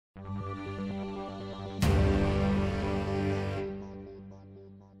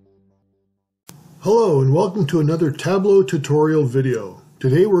Hello and welcome to another Tableau tutorial video.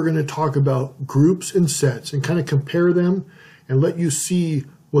 Today we're going to talk about groups and sets and kind of compare them and let you see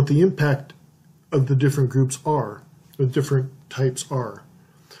what the impact of the different groups are, the different types are.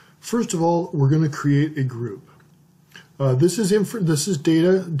 First of all, we're going to create a group. This is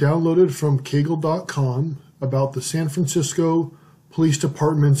data downloaded from Kaggle.com about the San Francisco Police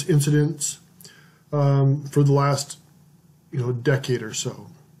Department's incidents for the last decade or so.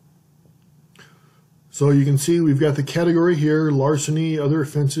 So you can see we've got the category here: larceny, other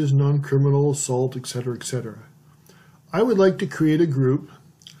offenses, non-criminal, assault, etc., etc. I would like to create a group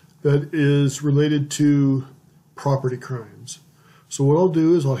that is related to property crimes. So what I'll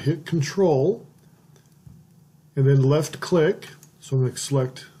do is I'll hit Control and then left click. So I'm going to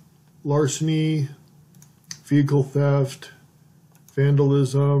select larceny, vehicle theft,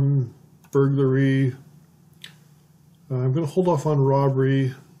 vandalism, burglary. I'm going to hold off on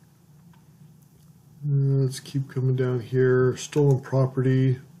robbery. Let's keep coming down here. Stolen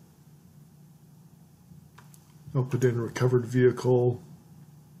property. I'll put in recovered vehicle.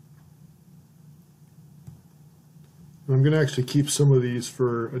 And I'm going to actually keep some of these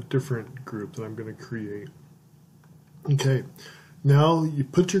for a different group that I'm going to create. Okay, now you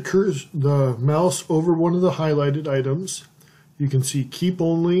put the mouse over one of the highlighted items. You can see keep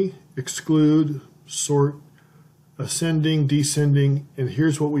only, exclude, sort, ascending, descending, and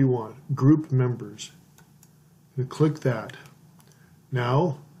here's what we want: group members. I'm going to click that.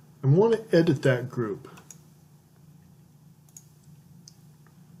 Now I want to edit that group.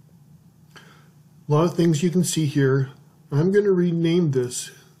 A lot of things you can see here. I'm going to rename this.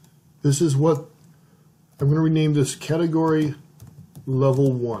 This is what I'm going to rename this: category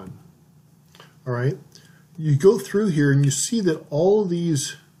level 1. All right. You go through here and you see that all of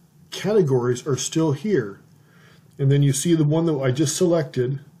these categories are still here. And then you see the one that I just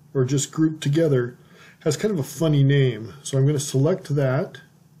selected, or just grouped together, has kind of a funny name. So I'm going to select that,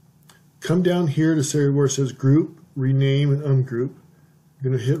 come down here to say where it says group, rename, and ungroup. I'm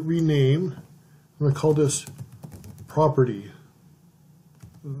going to hit rename. I'm going to call this property.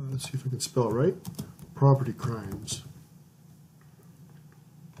 Let's see if I can spell it right. Property crimes.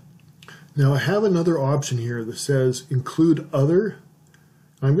 Now I have another option here that says include other.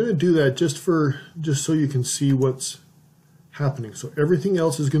 I'm going to do that just so you can see what's happening. So everything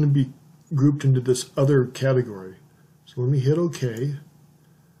else is going to be grouped into this other category. So let me hit OK.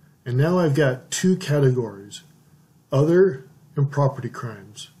 And now I've got two categories: other and property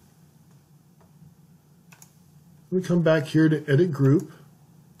crimes. Let me come back here to edit group.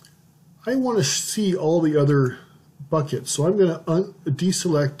 I want to see all the other buckets. So I'm going to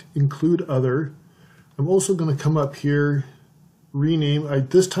deselect include other. I'm also going to come up here, rename.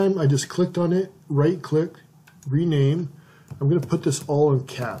 This time I just clicked on it, right click, rename. I'm going to put this all in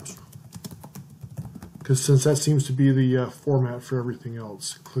caps, because since that seems to be the format for everything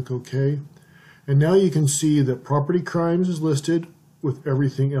else. Click OK. And now you can see that property crimes is listed with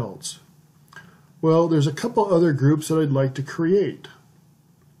everything else. Well, there's a couple other groups that I'd like to create.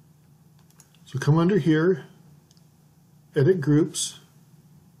 So come under here, edit groups.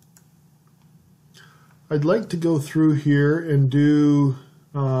 I'd like to go through here and do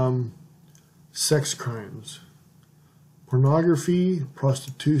sex crimes, pornography,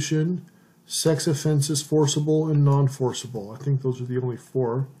 prostitution, sex offenses, forcible and non-forcible. I think those are the only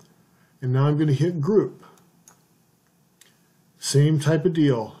four. And now I'm going to hit group. Same type of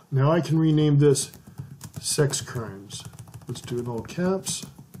deal. Now I can rename this sex crimes. Let's do it in all caps.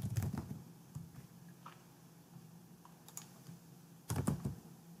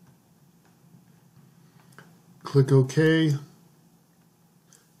 Click OK.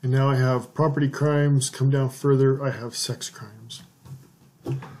 And now I have property crimes. Come down further, I have sex crimes.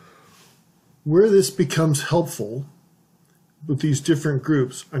 Where this becomes helpful with these different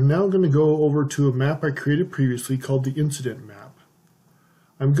groups, I'm now going to go over to a map I created previously called the incident map.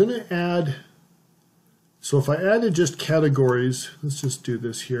 I'm going to add, so if I added just categories, let's just do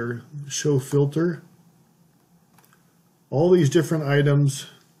this here, show filter. All these different items,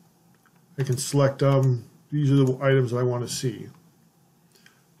 I can select them. These are the items I want to see.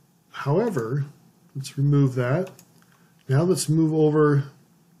 However, let's remove that. Now let's move over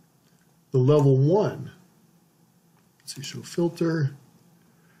the level 1. Let's see, show filter.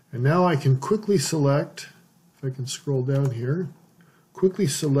 And now I can quickly select, if I can scroll down here, quickly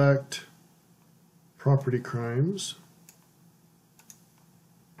select property crimes.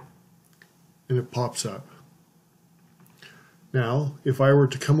 And it pops up. Now, if I were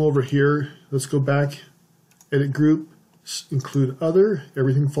to come over here, let's go back, edit group, include other,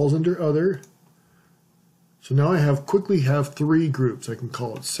 everything falls under other. So now I quickly have three groups. I can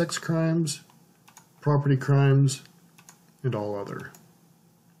call it sex crimes, property crimes, and all other.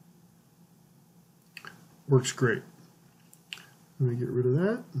 Works great. Let me get rid of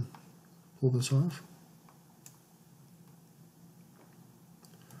that. Pull this off.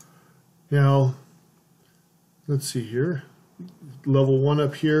 Now, let's see here. Level 1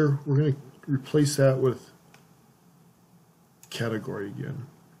 up here, we're going to replace that with category again.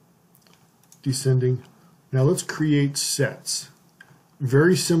 Descending. Now let's create sets.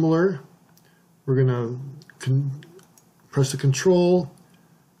 Very similar. We're going to press the Control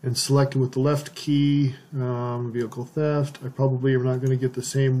and select it with the left key. Vehicle theft. I probably am not going to get the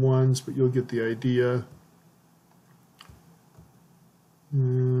same ones, but you'll get the idea.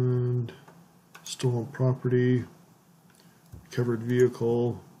 And stolen property, covered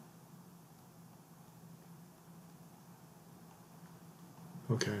vehicle.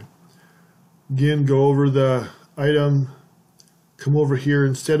 Okay. Again, go over the item, come over here.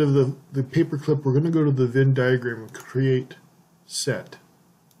 Instead of the paperclip, we're going to go to the Venn diagram and create set.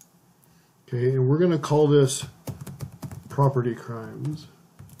 Okay, and we're going to call this property crimes.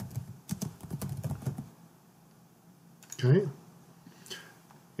 Okay.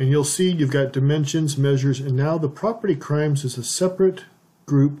 And you'll see you've got dimensions, measures, and now the property crimes is a separate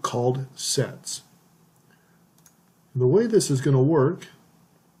group called sets. And the way this is going to work,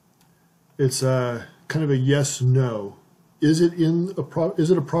 it's kind of a yes/no. Is it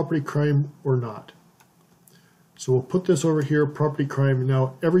a property crime or not? So we'll put this over here, property crime.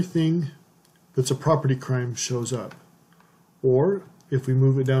 Now everything that's a property crime shows up. Or if we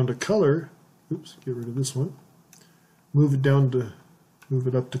move it down to color, oops, get rid of this one. Move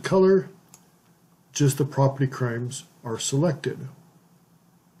it up to color, just the property crimes are selected.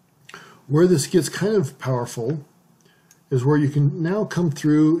 Where this gets kind of powerful is where you can now come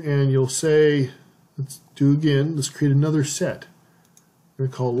through and you'll say, let's do again, let's create another set. We're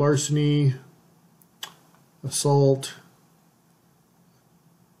going to call larceny, assault,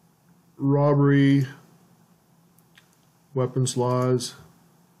 robbery, weapons laws,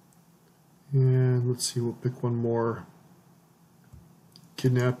 and let's see, we'll pick one more.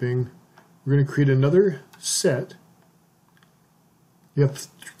 Kidnapping. We're going to create another set. You have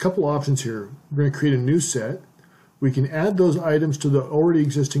a couple options here. We're going to create a new set. We can add those items to the already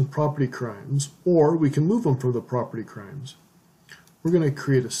existing property crimes, or we can move them from the property crimes. We're going to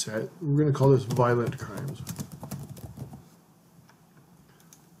create a set. We're going to call this violent crimes.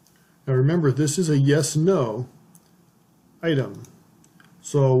 Now remember, this is a yes/no item.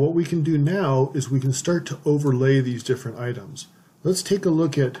 So what we can do now is we can start to overlay these different items. Let's take a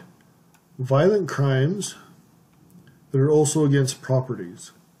look at violent crimes that are also against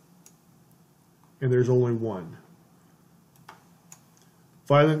properties. And there's only one.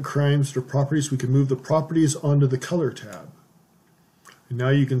 Violent crimes that are properties, we can move the properties onto the color tab. And now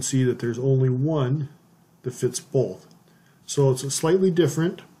you can see that there's only one that fits both. So it's a slightly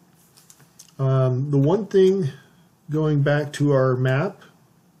different. The one thing, going back to our map,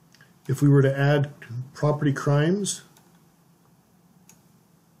 if we were to add property crimes,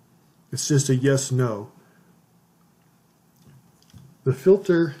 it's just a yes/no. The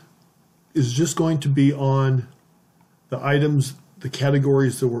filter is just going to be on the items, the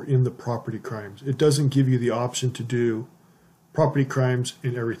categories that were in the property crimes. It doesn't give you the option to do property crimes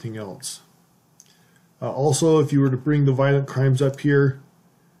and everything else. Also, if you were to bring the violent crimes up here,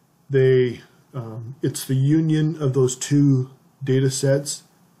 it's the union of those two data sets.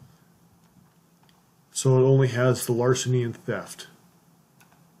 So it only has the larceny and theft.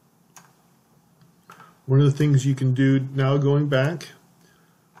 One of the things you can do now, going back,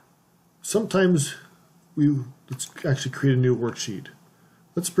 sometimes let's actually create a new worksheet.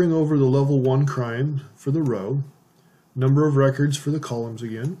 Let's bring over the level 1 crime for the row, number of records for the columns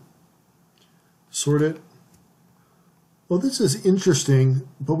again, sort it. Well, this is interesting,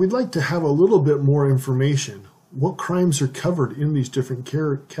 but we'd like to have a little bit more information. What crimes are covered in these different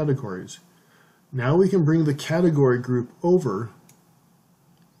categories? Now we can bring the category group over.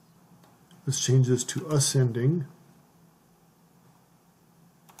 Let's change this to ascending.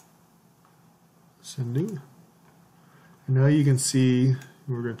 Ascending. And now you can see,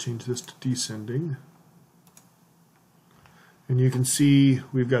 we're going to change this to descending. And you can see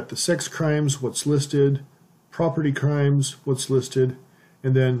we've got the sex crimes, what's listed, property crimes, what's listed,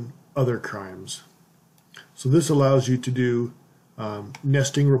 and then other crimes. So this allows you to do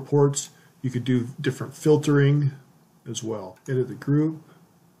nesting reports. You could do different filtering as well. Edit the group.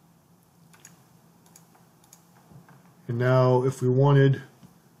 And now if we wanted,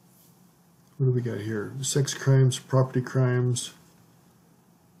 what do we got here? Sex crimes, property crimes.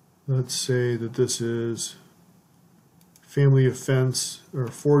 Let's say that this is family offense or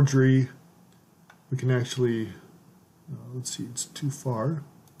forgery, we can actually, let's see, it's too far.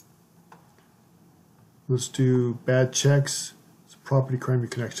 Let's do bad checks. It's a property crime. You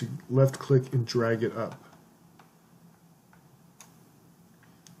can actually left click and drag it up.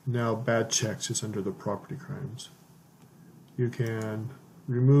 Now bad checks is under the property crimes. You can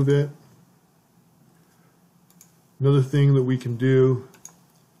remove it. Another thing that we can do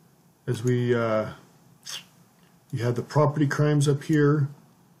is you have the property crimes up here.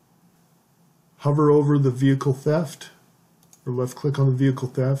 Hover over the vehicle theft or left click on the vehicle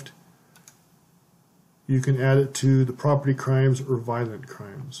theft. You can add it to the property crimes or violent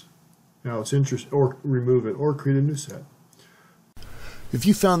crimes. Now it's interesting, or remove it or create a new set. If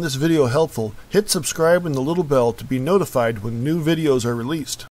you found this video helpful, hit subscribe and the little bell to be notified when new videos are released.